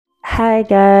Hi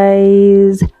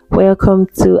guys, welcome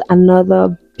to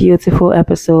another beautiful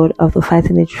episode of the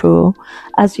Fighting It Through.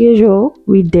 As usual,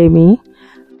 with Demi.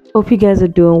 Hope you guys are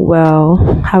doing well.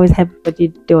 How is everybody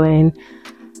doing?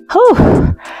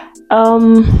 Oh,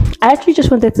 I actually just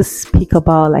wanted to speak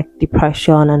about like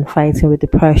depression and fighting with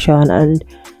depression and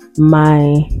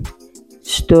my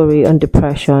story on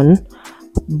depression,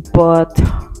 but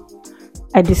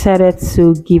I decided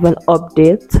to give an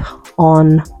update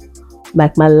on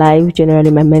like my life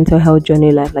generally, my mental health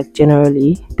journey life like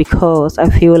generally, because I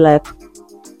feel like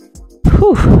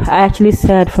I actually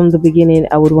said from the beginning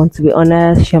I would want to be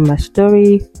honest, share my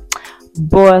story,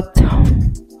 but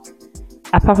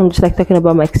apart from just like talking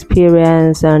about my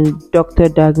experience and doctor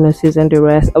diagnosis and the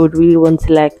rest, I would really want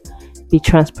to like be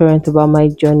transparent about my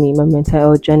journey, my mental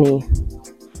health journey.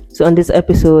 So on this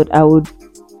episode I would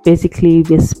basically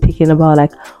be speaking about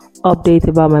like update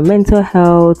about my mental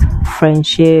health,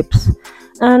 friendships,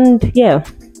 and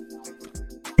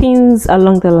things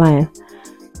along the line.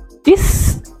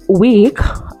 This week,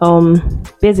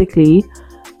 basically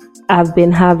I've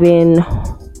been having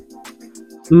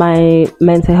my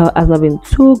mental health has not been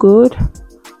too good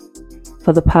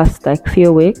for the past like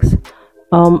few weeks.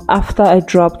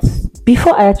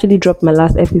 Before I actually dropped my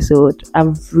last episode,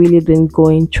 I've really been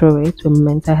going through it with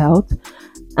mental health,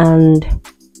 and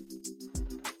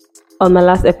on my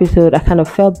last episode I kind of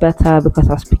felt better because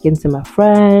I was speaking to my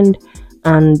friend,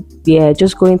 and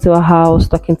just going to her house,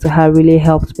 talking to her really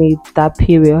helped me that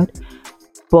period.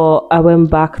 But I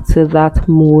went back to that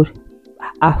mood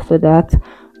after that,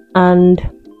 and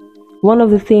one of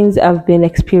the things I've been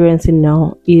experiencing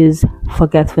now is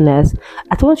forgetfulness.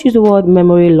 I don't want to use the word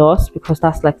memory loss because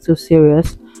that's like too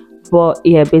serious, but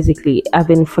basically I've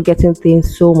been forgetting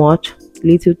things so much,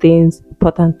 little things,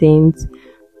 important things,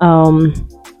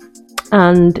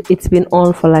 and it's been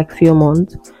on for like few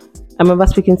months. I remember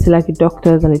speaking to like the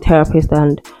doctors and the therapist,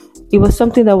 and it was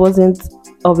something that wasn't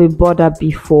of a bother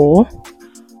before,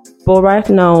 but right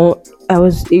now it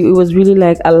was really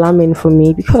like alarming for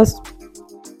me, because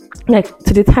like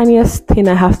to the tiniest thing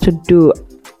I have to do,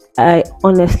 I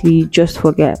honestly just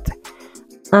forget.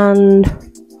 And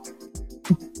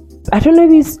I don't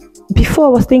know if it's, before I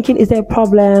was thinking, is there a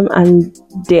problem? And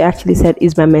they actually said,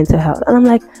 is my mental health? And I'm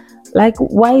like,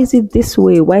 why is it this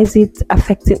way? Why is it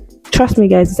affecting? Trust me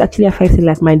guys, it's actually affecting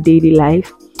like my daily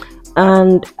life.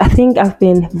 And I think I've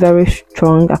been very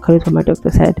strong according to what my doctor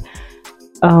said.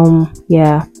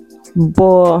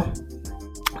 But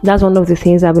that's one of the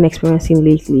things I've been experiencing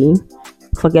lately,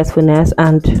 forgetfulness,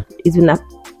 and it's been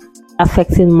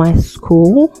affecting my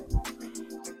school.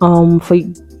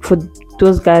 For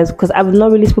those guys, because I've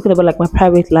not really spoken about like my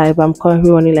private life. I'm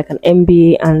currently running like an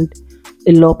MBA and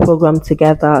a law program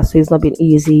together, so it's not been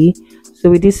easy.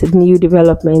 So with this new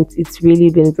development, it's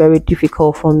really been very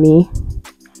difficult for me.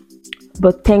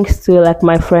 But thanks to like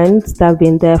my friends that have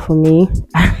been there for me,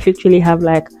 I literally have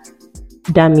like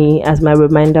Dami as my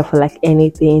reminder for like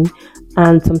anything.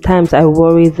 And sometimes I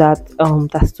worry that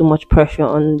that's too much pressure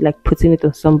on like putting it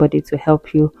on somebody to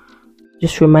help you.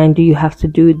 Just remind you have to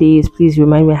do this. Please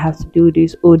remind me I have to do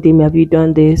this. Oh, Dami, have you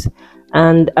done this?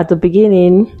 And at the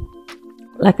beginning,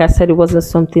 like I said, it wasn't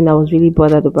something I was really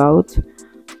bothered about.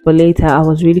 But later I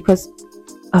was really, because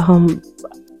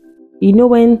you know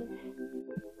when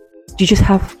you just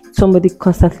have somebody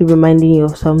constantly reminding you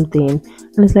of something,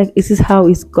 and it's like, is this how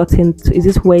it's gotten to, is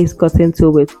this where it's gotten to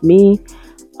with me?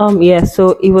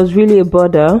 So it was really a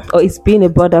bother, or it's been a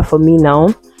bother for me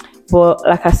now. But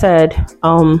like I said,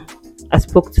 I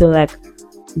spoke to like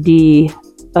the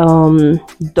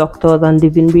doctors, and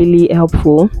they've been really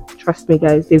helpful. Trust me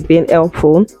guys, they've been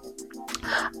helpful.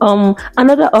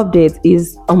 Another update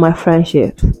is on my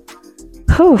friendships.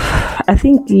 I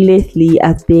think lately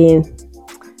has been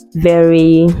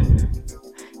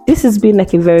this has been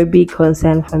like a very big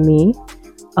concern for me.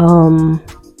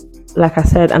 Like I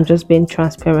said, I'm just being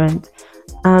transparent,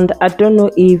 and I don't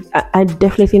know if I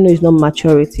definitely know it's not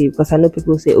maturity, because I know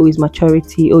people say, oh, it's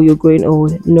maturity, oh, you're growing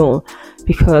old. No,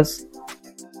 because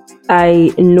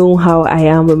I know how I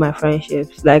am with my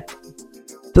friendships. Like,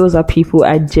 those are people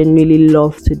I genuinely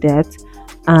love to death,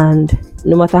 and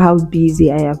no matter how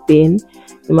busy I have been,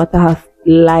 no matter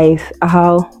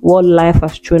what life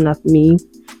has thrown at me,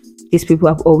 these people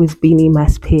have always been in my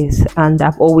space, and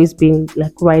I've always been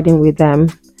like riding with them,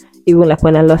 even like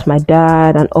when I lost my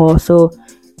dad. And also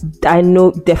I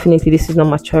know definitely this is not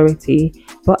maturity,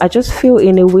 but I just feel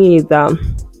in a way that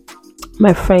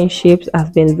my friendships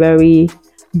have been very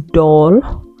dull,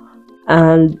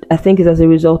 and I think it's as a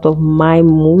result of my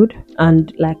mood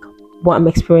and like what I'm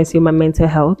experiencing in my mental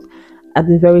health. I've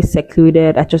been very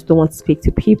secluded. I just don't want to speak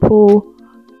to people,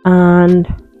 and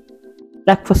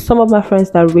like for some of my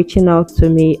friends that are reaching out to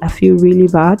me, I feel really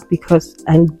bad because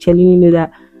I genuinely know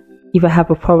that if I have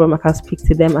a problem, I can speak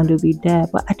to them and they'll be there.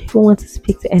 But I didn't want to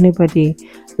speak to anybody.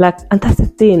 Like, and that's the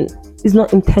thing. It's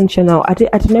not intentional. I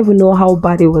didn't even know how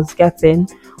bad it was getting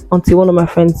until one of my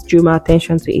friends drew my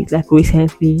attention to it, like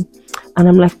recently. And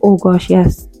I'm like, oh gosh,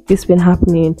 yes, this been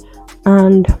happening.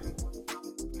 And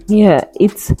yeah,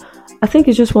 I think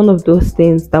it's just one of those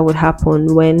things that would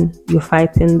happen when you're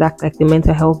fighting that, like the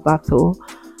mental health battle.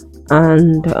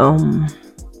 And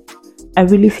I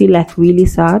really feel like really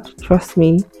sad, trust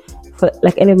me, for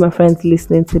like any of my friends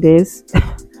listening to this.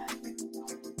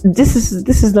 This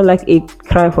is not like a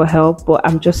cry for help, but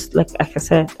I'm just like I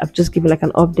said, I'm just giving like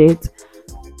an update.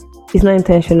 It's not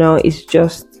intentional, it's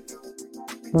just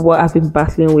what I've been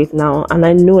battling with now. And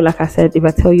I know, like I said, if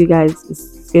I tell you guys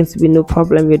it's going to be no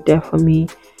problem, you're there for me.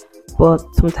 But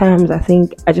sometimes I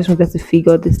think I just wanted to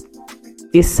figure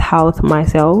this out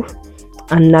myself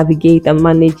and navigate and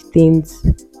manage things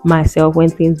myself when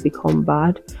things become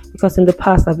bad. Because in the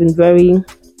past I've been a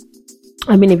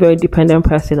very dependent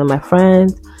person on my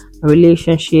friends, my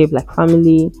relationship, like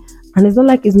family. And it's not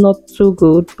like it's not so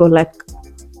good, but like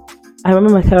I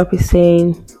remember my therapist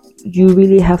saying, you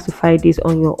really have to fight this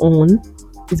on your own.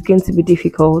 It's going to be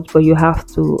difficult, but you have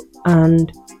to.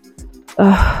 And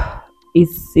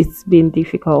it's been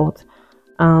difficult.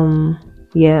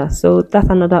 Yeah, so that's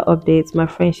another update. My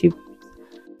friendship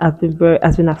has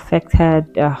been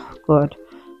affected. Oh God,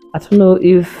 I don't know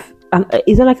if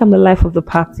it's not like I'm the life of the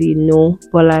party, no,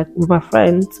 but like with my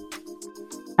friends,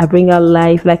 I bring out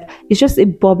life. Like it's just a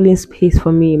bubbling space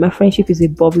for me. My friendship is a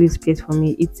bubbling space for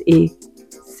me. It's a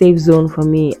safe zone for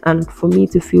me, and for me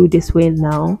to feel this way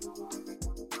now,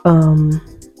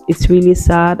 it's really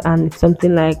sad, and it's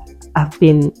something like I've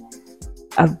been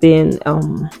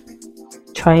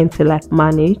trying to like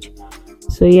manage.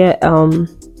 So yeah,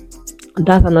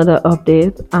 that's another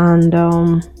update. And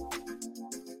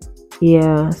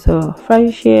yeah, so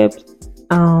friendships,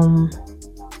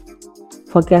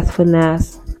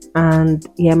 forgetfulness, and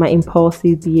yeah, my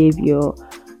impulsive behavior.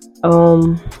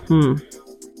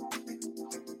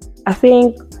 I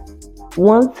think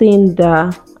one thing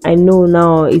that I know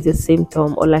now is a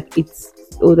symptom, or like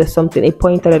there's something, a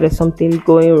pointer that there's something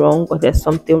going wrong, or there's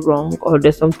something wrong, or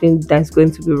there's something that's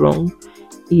going to be wrong,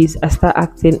 is I start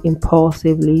acting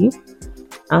impulsively.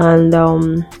 And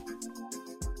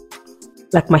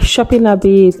like my shopping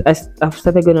habits, I've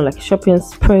started going on like shopping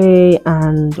spree,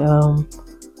 and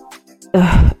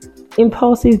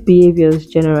impulsive behaviors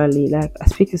generally. Like I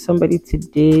speak to somebody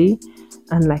today,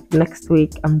 and like next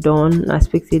week I'm done. I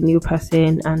speak to a new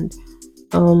person, and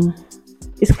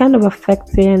it's kind of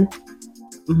affecting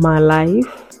my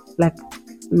life. Like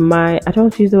I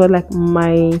don't use the word like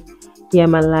my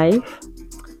life.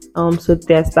 So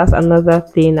that's another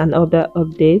thing, another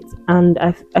update. And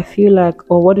I feel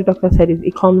like, or what the doctor said is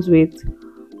it comes with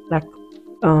like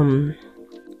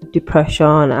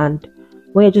depression, and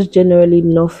when you're just generally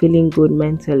not feeling good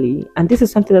mentally. And this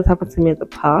is something that happened to me in the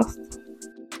past,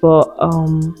 but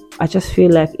I just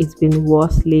feel like it's been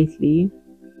worse lately.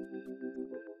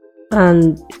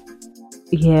 And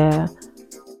yeah,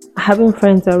 having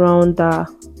friends around that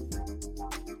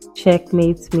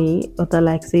checkmates me, or that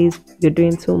like says you're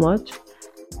doing too much,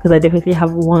 because I definitely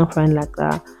have one friend like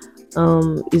that.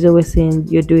 Is always saying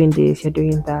you're doing this, you're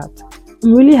doing that.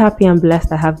 I'm really happy and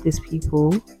blessed I have these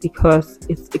people, because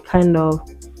it's a kind of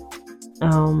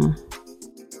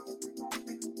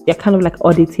they're kind of like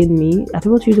auditing me. I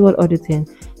don't want to use the word auditing.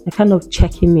 They're kind of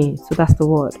checking me, so that's the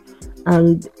word.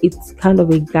 And it's kind of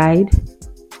a guide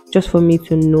just for me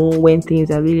to know when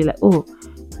things are really like, oh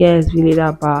yeah, it's really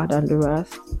that bad, and the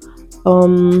rest.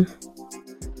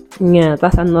 Yeah,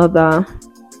 that's another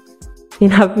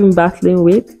thing I've been battling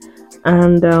with.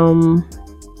 And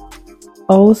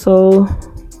also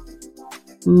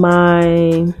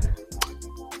my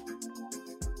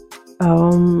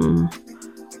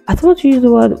I don't want to use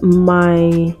the word,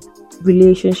 my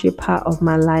relationship part of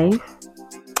my life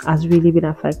has really been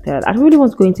affected. I don't really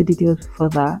want to go into details for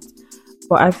that,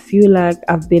 but I feel like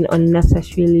I've been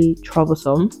unnecessarily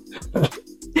troublesome.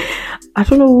 I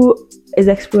don't know who is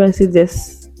experiencing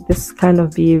this kind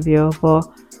of behavior, but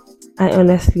I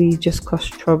honestly just cause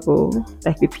trouble,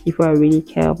 like with people I really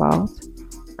care about.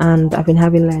 And I've been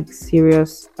having like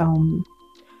serious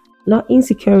not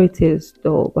insecurities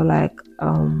though, but like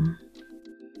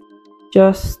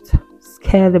just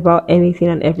scared about anything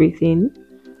and everything.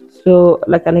 So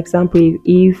like an example,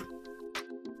 if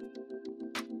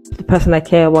the person I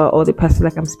care about, or the person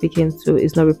like I'm speaking to,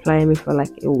 is not replying me for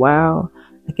like a while,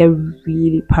 I get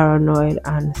really paranoid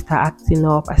and start acting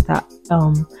up. I start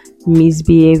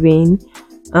misbehaving.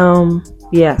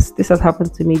 Yes, this has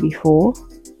happened to me before,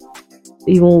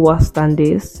 even worse than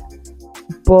this.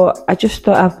 But I just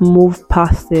thought I've moved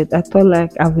past it. I thought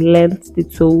like I've learned the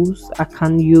tools I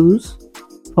can use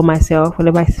for myself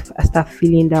whenever I start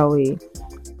feeling that way.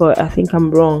 But I think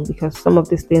I'm wrong, because some of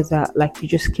these things are like you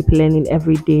just keep learning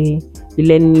every day. You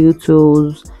learn new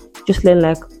tools, just learn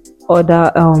like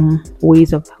other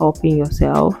ways of helping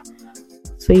yourself.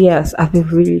 So yes, I've been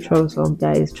really troublesome,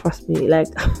 guys. Trust me. Like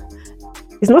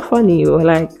it's not funny, or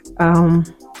like I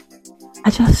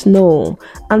just know.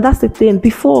 And that's the thing.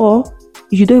 Before,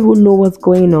 you don't even know what's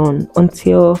going on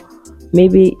until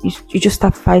maybe you just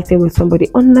start fighting with somebody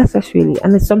unnecessarily.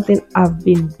 And it's something I've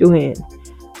been doing.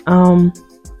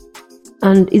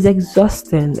 And it's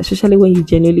exhausting, especially when you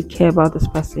genuinely care about this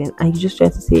person and you just try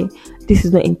to say, this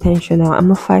is not intentional, I'm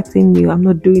not fighting you, I'm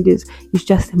not doing this, it's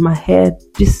just in my head,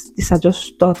 these are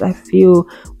just thoughts I feel.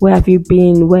 Where have you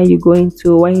been? Where are you going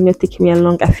to? Why are you not taking me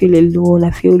along? I feel alone,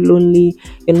 I feel lonely,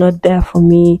 you're not there for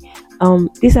me.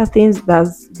 These are things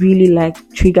that's really like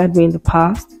triggered me in the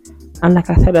past, and like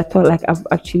I said, I thought like I've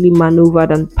actually maneuvered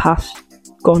and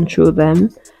gone through them,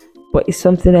 but it's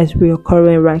something that's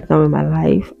reoccurring right now in my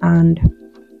life, and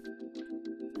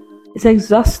it's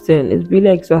exhausting. It's really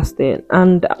exhausting.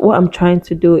 And what I'm trying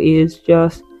to do is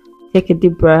just take a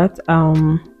deep breath,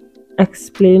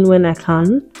 explain when I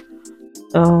can,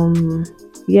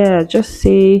 just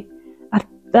say,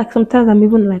 like sometimes I'm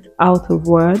even like out of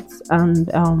words and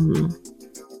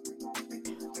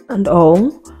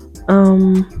all.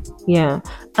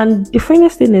 And the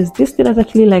funniest thing is, this thing has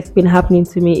actually like been happening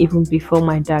to me even before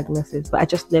my diagnosis, but I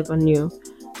just never knew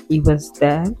it was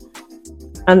there.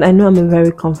 And I know I'm a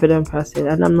very confident person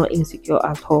and I'm not insecure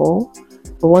at all.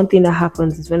 But one thing that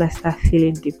happens is when I start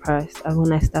feeling depressed and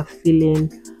when I start feeling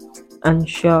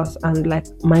anxious and like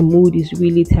my mood is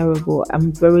really terrible,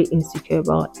 I'm very insecure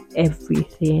about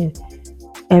everything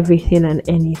and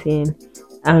anything.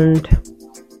 And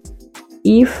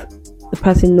if the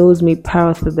person knows me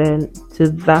prior to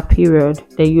that period,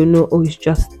 then you know, oh, it's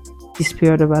just this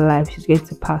period of her life, she's going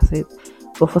to pass it.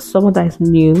 But for someone that is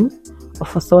new, or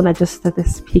for someone I just started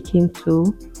speaking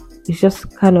to, it's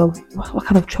just kind of, what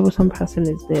kind of troublesome person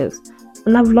is this?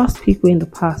 And I've lost people in the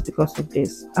past because of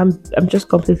this. I'm just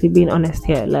completely being honest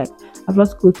here. Like, I've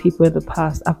lost good people in the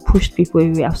past. I've pushed people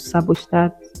away. I've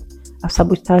sabotaged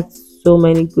so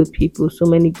many good people, so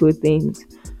many good things.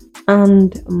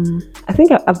 And I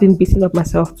think I've been beating up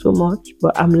myself too much,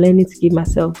 but I'm learning to give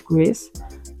myself grace.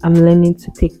 I'm learning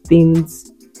to take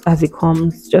things as it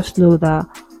comes. Just know that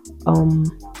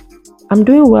I'm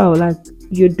doing well. Like,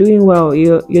 you're doing well.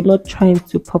 You're not trying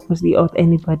to purposely hurt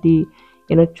anybody.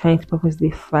 You're not trying to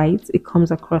purposely fight. It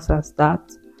comes across as that.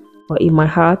 But in my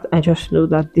heart, I just know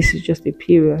that this is just a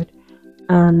period.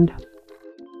 And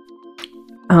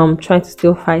I'm trying to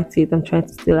still fight it. I'm trying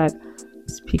to still like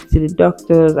speak to the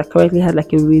doctors. I currently had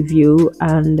like a review,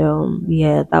 and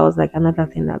that was like another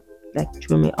thing that like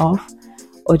threw me off,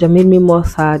 or just made me more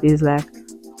sad. Is like,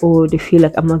 oh, they feel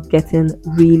like I'm not getting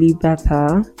really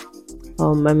better.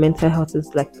 My mental health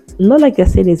is like, not like they're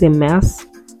saying it's a mess.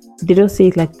 They don't say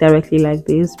it like directly like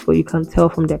this, but you can tell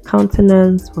from their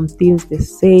countenance, from things they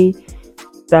say,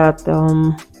 that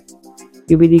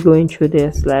you're really going through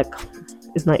this. Like,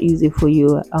 it's not easy for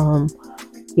you. I'm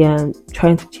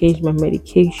trying to change my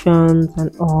medications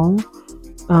and all.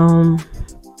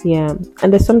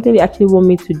 And there's something they actually want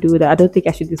me to do that I don't think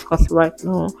I should discuss right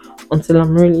now until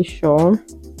I'm really sure.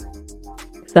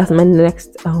 So that's my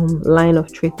next line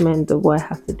of treatment of what I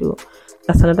have to do.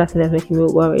 That's another thing that's making me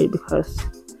worried, because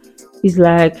it's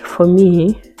like, for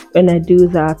me, when I do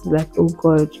that, it's like, oh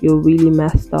God, you're really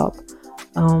messed up.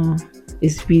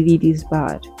 It's really this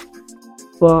bad.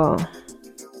 But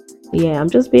I'm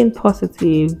just being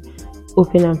positive,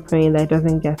 hoping and praying that it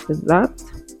doesn't get to that.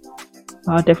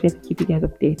 I'll definitely keep you guys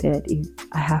updated if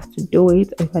I have to do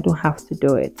it or if I don't have to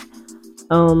do it.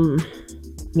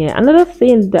 Another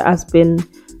thing that has been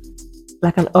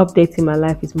like an update in my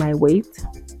life is my weight.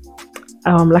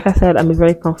 Like I said, I'm a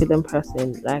very confident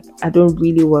person. Like, I don't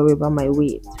really worry about my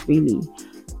weight, really.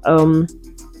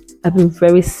 I've been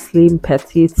very slim,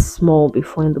 petite, small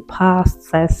before in the past,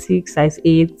 size 6, size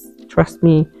 8. Trust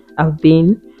me, I've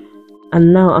been.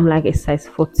 And now I'm like a size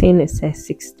 14, a size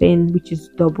 16, which is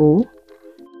double.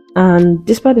 And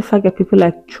despite the fact that people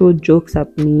like throw jokes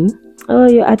at me, oh,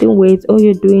 you're adding weight, oh,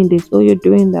 you're doing this, oh, you're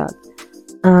doing that.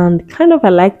 And kind of I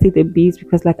liked it a bit,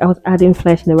 because like I was adding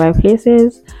flesh in the right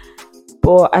places.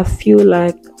 But I feel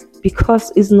like,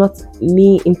 because it's not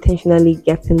me intentionally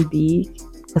getting big,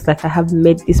 because like I have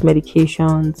made these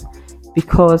medications,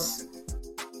 because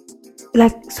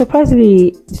like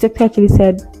surprisingly the doctor actually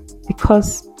said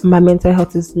because my mental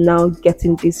health is now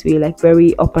getting this way, like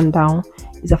very up and down.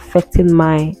 It's affecting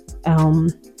my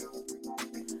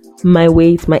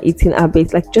weight, my eating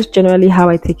habits, like just generally how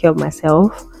I take care of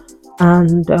myself.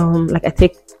 And like I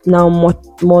take now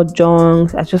more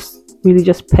junks. I just really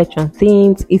just patch on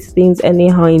things, eat things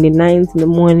anyhow in the night, in the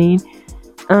morning.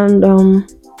 And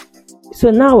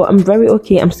so now I'm very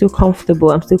okay. I'm still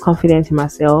comfortable. I'm still confident in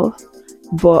myself.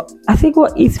 But I think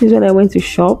what eats me is when I went to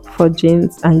shop for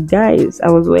jeans, and guys,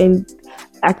 I was wearing,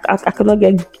 I could not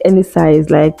get any size,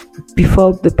 like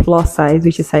before the plus size,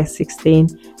 which is size 16.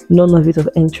 None of it was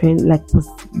entering, like was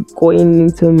going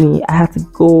into me. I had to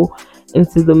go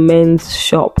into the men's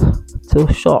shop to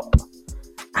shop.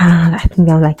 And I think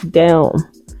I'm like, damn,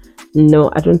 no,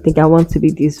 I don't think I want to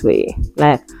be this way.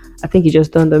 Like, I think it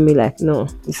just dawned on me, like, no,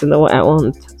 this is not what I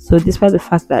want. So despite the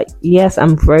fact that, yes,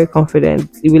 I'm very confident,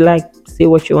 you will like say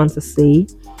what you want to say.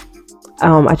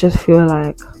 I just feel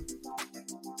like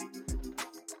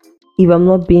if I'm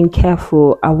not being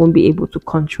careful, I won't be able to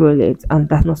control it. And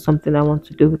that's not something I want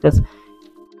to do, because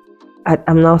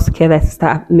I'm now scared that it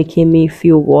start making me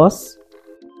feel worse,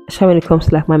 especially when it comes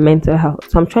to like my mental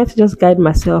health. So I'm trying to just guide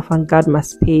myself and guard my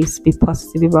space, be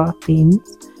positive about things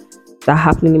that are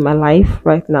happening in my life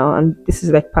right now. And this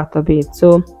is like part of it.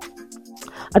 So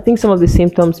I think some of the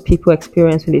symptoms people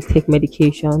experience when they take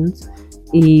medications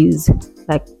is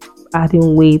like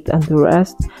adding weight and the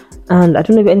rest. And I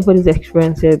don't know if anybody's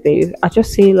experienced it. I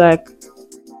just say like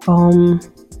the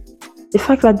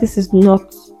fact that this is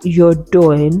not your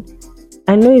doing.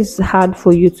 I know it's hard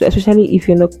for you to, especially if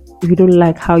you don't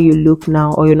like how you look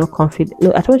now, or you're not confident.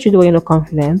 No, I don't want you to do you're not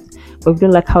confident, but if you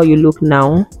don't like how you look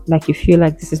now, like you feel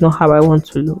like this is not how I want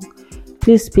to look,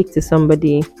 please speak to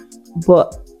somebody.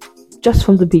 But just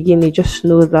from the beginning, just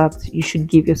know that you should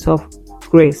give yourself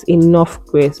grace, enough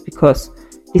grace, because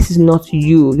this is not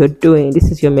you're doing, this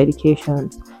is your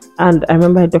medications. And I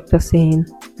remember a doctor saying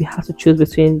you have to choose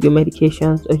between your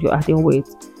medications or you're adding weight.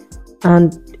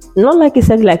 And not like he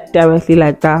said like directly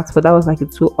like that, but that was like the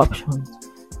two options.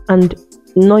 And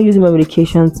not using my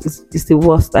medications is the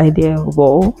worst idea of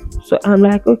all. So I'm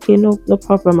like, okay, no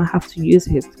problem, I have to use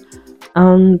it.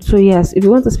 So yes, if you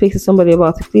want to speak to somebody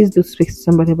about it, please do speak to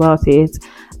somebody about it.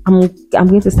 I'm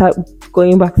going to start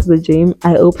going back to the gym.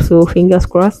 I hope so, fingers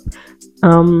crossed.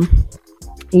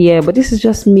 Yeah, but this is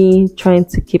just me trying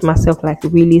to keep myself like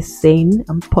really sane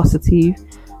and positive.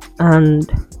 And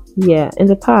yeah, in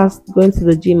the past, going to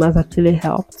the gym has actually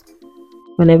helped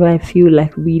whenever I feel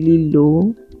like really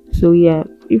low. So yeah,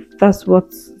 if that's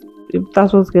what's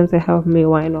going to help me,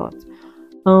 why not?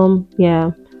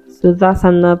 Yeah, so that's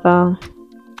another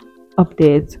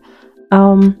update.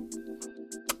 I'm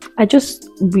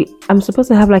supposed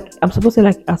to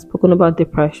have spoken about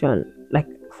depression like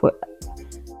for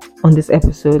on this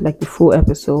episode, like the full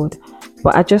episode,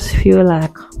 but I just feel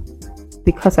like,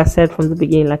 because I said from the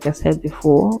beginning, like I said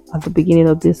before at the beginning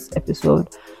of this episode,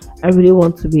 I really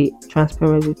want to be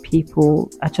transparent with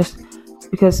people.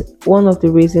 Because one of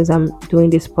the reasons I'm doing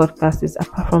this podcast is,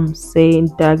 apart from saying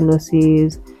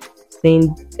diagnoses,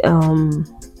 saying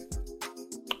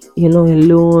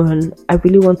alone, I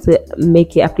really want to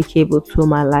make it applicable to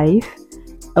my life.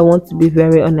 I want to be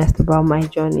very honest about my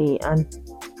journey and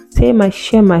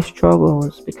share my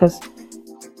struggles, because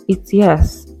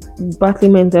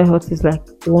battling mental health is like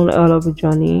one hell of a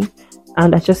journey.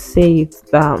 And I just say it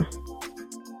that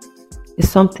it's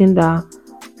something that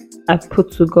I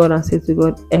put to God and say to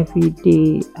God every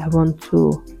day I want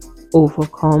to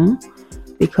overcome,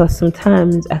 because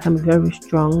sometimes I can be very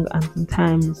strong and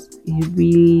sometimes it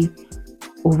really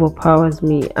overpowers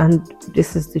me, and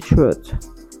this is the truth.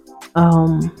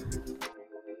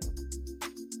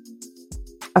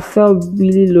 I felt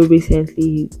really low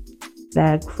recently.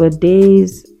 Like for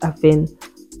days I've been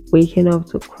waking up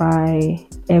to cry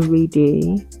every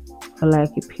day for like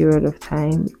a period of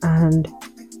time, and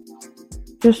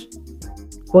just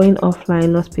going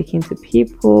offline, not speaking to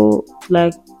people,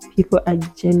 like people I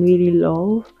genuinely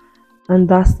love. And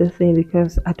that's the thing,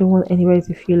 because I don't want anybody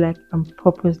to feel like I'm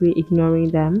purposely ignoring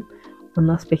them or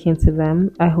not speaking to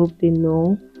them. I hope they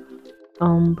know.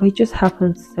 But it just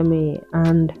happens to me,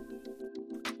 and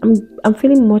I'm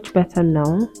feeling much better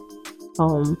now.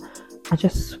 I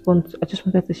just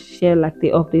wanted to share like the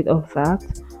update of that.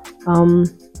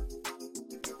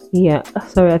 Yeah,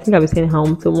 sorry, I think I've been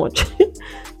saying too much.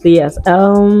 So yes,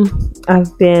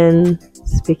 I've been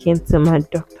speaking to my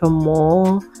doctor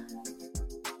more,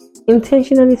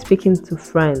 intentionally speaking to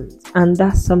friends, and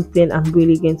that's something I'm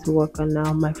really going to work on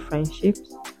now, my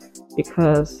friendships,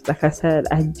 because like I said,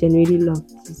 I genuinely love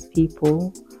these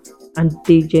people and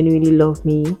they genuinely love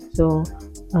me. So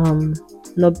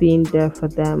not being there for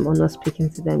them or not speaking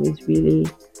to them is really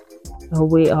a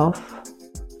way off.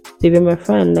 So if you're my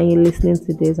friend and you're listening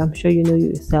to this, I'm sure you know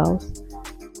yourself.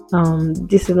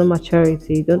 This is not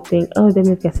maturity. Don't think, oh, let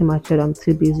me get matured, I'm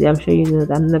too busy. I'm sure you know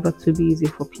that I'm never too busy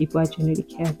for people I genuinely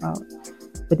care about.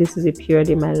 But this is a period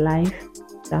in my life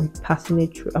that I'm passing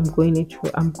it through. I'm going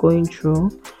through.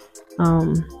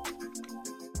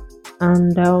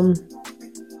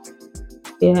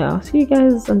 Yeah, I'll see you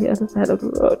guys on the other side of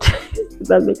the road. If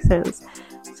that makes sense.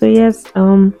 So yes,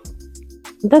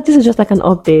 this is just like an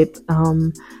update.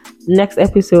 Next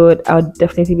episode I'll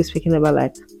definitely be speaking about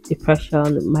like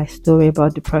depression, my story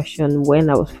about depression, when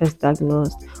I was first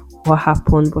diagnosed, what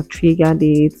happened, what triggered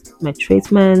it, my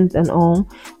treatment and all.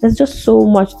 There's just so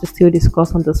much to still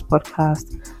discuss on this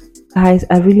podcast. Guys,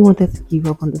 I really wanted to give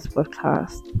up on this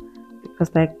podcast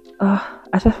because I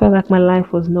just felt like my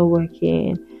life was not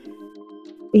working.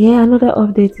 Yeah, another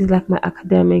update is like my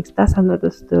academics. That's another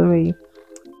story.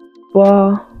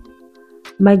 But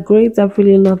my grades have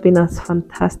really not been as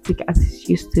fantastic as it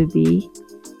used to be.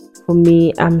 For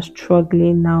me, I'm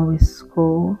struggling now with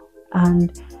school,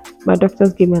 and my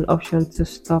doctors gave me an option to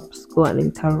stop school and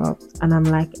interrupt, and I'm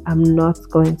like, I'm not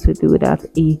going to do that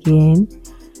again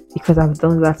because I've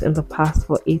done that in the past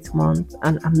for 8 months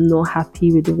and I'm not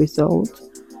happy with the result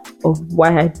of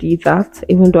why I did that,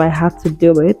 even though I had to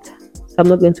do it. So I'm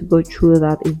not going to go through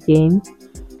that again.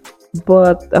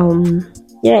 But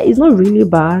yeah, it's not really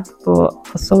bad, but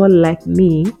for someone like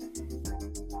me,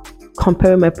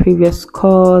 comparing my previous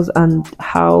scores and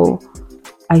how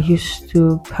I used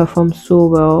to perform so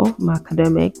well my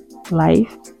academic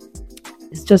life,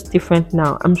 it's just different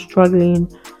now. I'm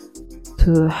struggling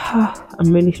to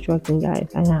I'm really struggling, guys.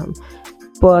 I am.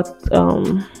 But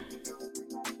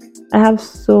I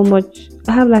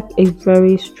have like a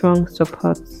very strong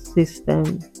support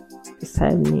system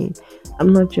beside me.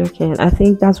 I'm not joking. I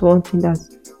think that's one thing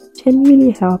that's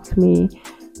genuinely helped me.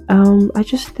 I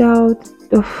just felt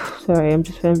sorry, I'm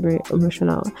just feeling very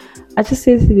emotional. I just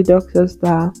said to the doctors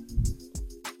that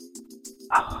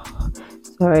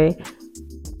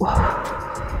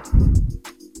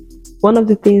one of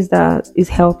the things that is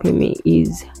helping me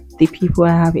is the people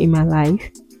I have in my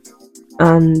life.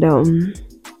 And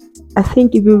I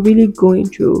think if you're really going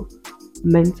through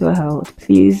mental health,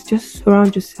 please just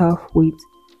surround yourself with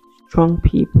strong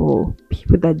people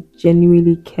that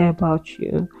genuinely care about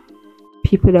you,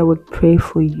 people that would pray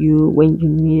for you when you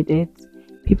need it,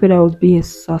 people that would be a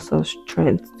source of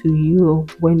strength to you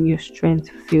when your strength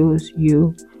fails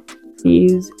you,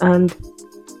 please. And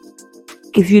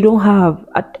if you don't have,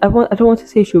 I don't want to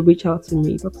say you should reach out to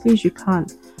me, but please, you can.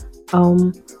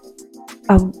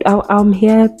 I'm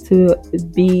here to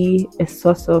be a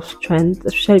source of strength,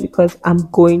 especially because I'm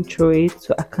going through it,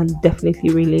 so I can definitely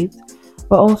relate.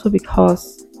 But also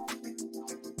because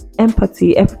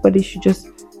empathy, everybody should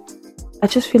I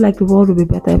just feel like the world would be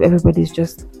better if everybody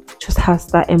just has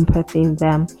that empathy in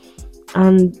them.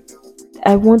 And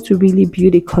I want to really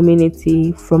build a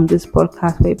community from this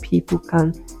podcast where people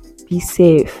can be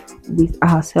safe with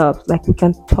ourselves. Like, we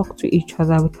can talk to each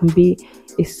other, we can be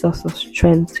a source of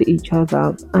strength to each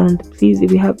other. And please,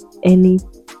 if you have anything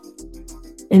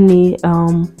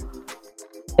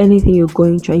you're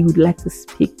going through and you would like to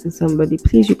speak to somebody,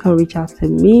 please, you can reach out to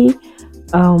me.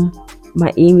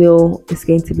 My email is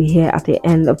going to be here at the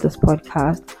end of this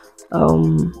podcast.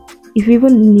 If you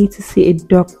even need to see a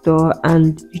doctor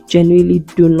and you genuinely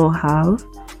do not have,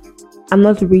 I'm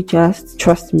not the richest,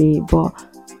 trust me, but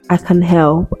I can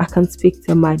help. I can speak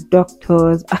to my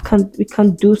doctors. We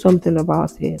can do something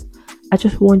about it. I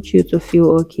just want you to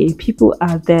feel okay. People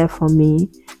are there for me.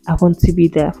 I want to be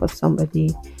there for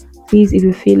somebody. Please, if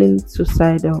you're feeling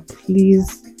suicidal,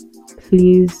 please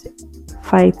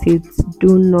fight it.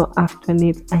 Do not act on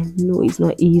it. I know it's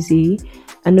not easy.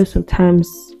 I know sometimes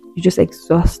you're just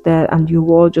exhausted and your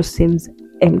world just seems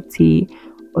empty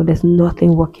or there's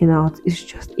nothing working out. It's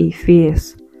just a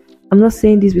phase. I'm not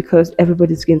saying this because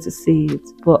everybody's going to say it,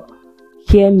 but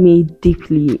hear me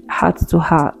deeply, heart to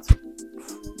heart.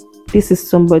 This is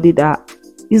somebody that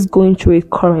is going through it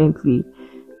currently,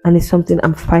 and it's something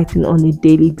I'm fighting on a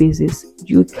daily basis.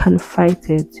 You can fight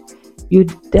it. You're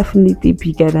definitely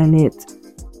bigger than it.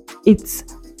 It's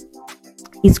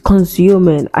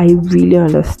consuming. I really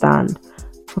understand.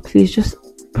 But please just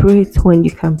breathe when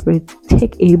you can breathe.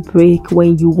 Take a break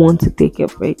when you want to take a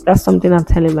break. That's something I'm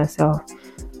telling myself.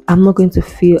 I'm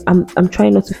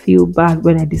trying not to feel bad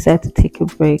when I decide to take a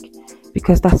break,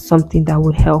 because that's something that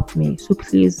would help me. So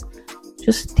please,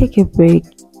 just take a break.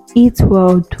 Eat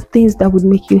well. Do things that would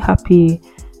make you happy.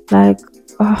 Like,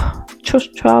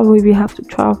 just travel if you have to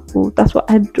travel. That's what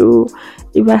I do.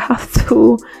 If I have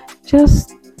to,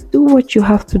 just do what you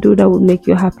have to do that will make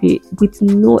you happy with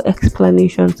no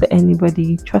explanation to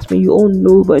anybody. Trust me, you owe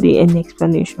nobody any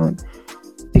explanation,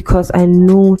 because I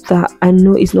know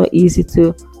it's not easy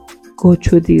to go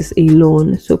through this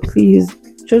alone. So please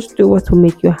just do what will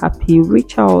make you happy.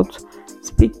 Reach out,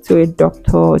 speak to a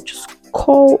doctor, just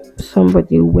call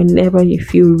somebody whenever you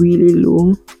feel really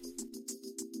low.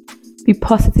 Be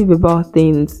positive about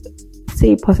things.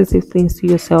 Say positive things to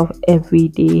yourself every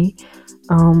day.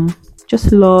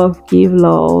 Just give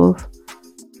love.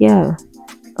 Yeah.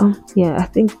 I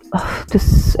think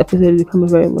this episode is becoming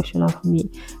very emotional for me.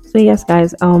 So yes,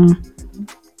 guys,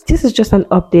 this is just an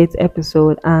update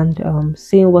episode, and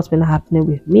saying what's been happening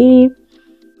with me,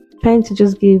 trying to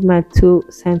just give my 2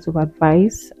 cents of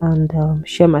advice, and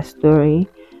share my story.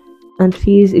 And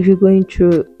please, if you're going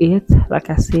through it, like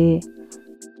I say,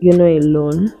 you're not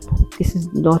alone. This is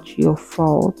not your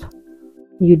fault.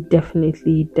 You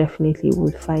definitely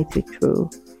would fight it through.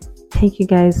 Thank you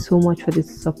guys so much for the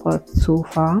support so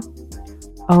far.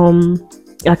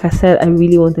 Like I said, I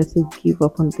really wanted to give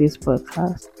up on this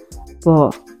podcast,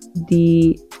 but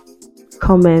the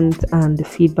comment and the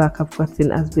feedback I've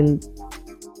gotten has been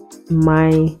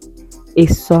a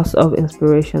source of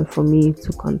inspiration for me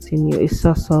to continue, a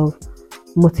source of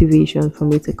motivation for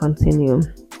me to continue.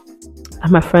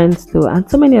 And my friends too, and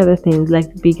so many other things,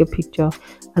 like the bigger picture.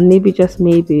 And maybe, just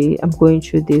maybe, I'm going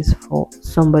through this for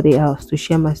somebody else, to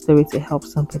share my story to help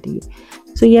somebody.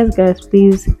 So yes, guys,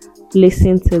 please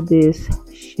listen to this,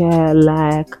 share,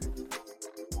 like,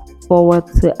 forward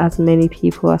to as many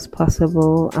people as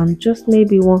possible, and just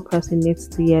maybe one person needs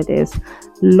to hear this.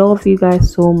 Love you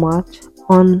guys so much.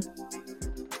 On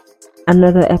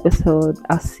another episode,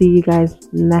 I'll see you guys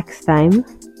next time.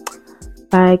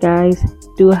 Bye, guys.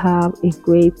 Do have a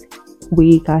great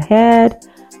week ahead.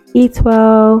 Eat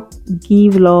well,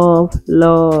 give love,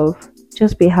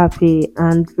 just be happy,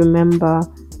 and remember,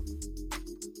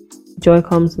 joy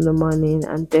comes in the morning,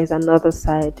 and there's another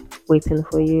side waiting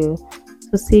for you.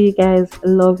 So see you guys.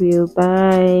 Love you.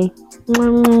 Bye.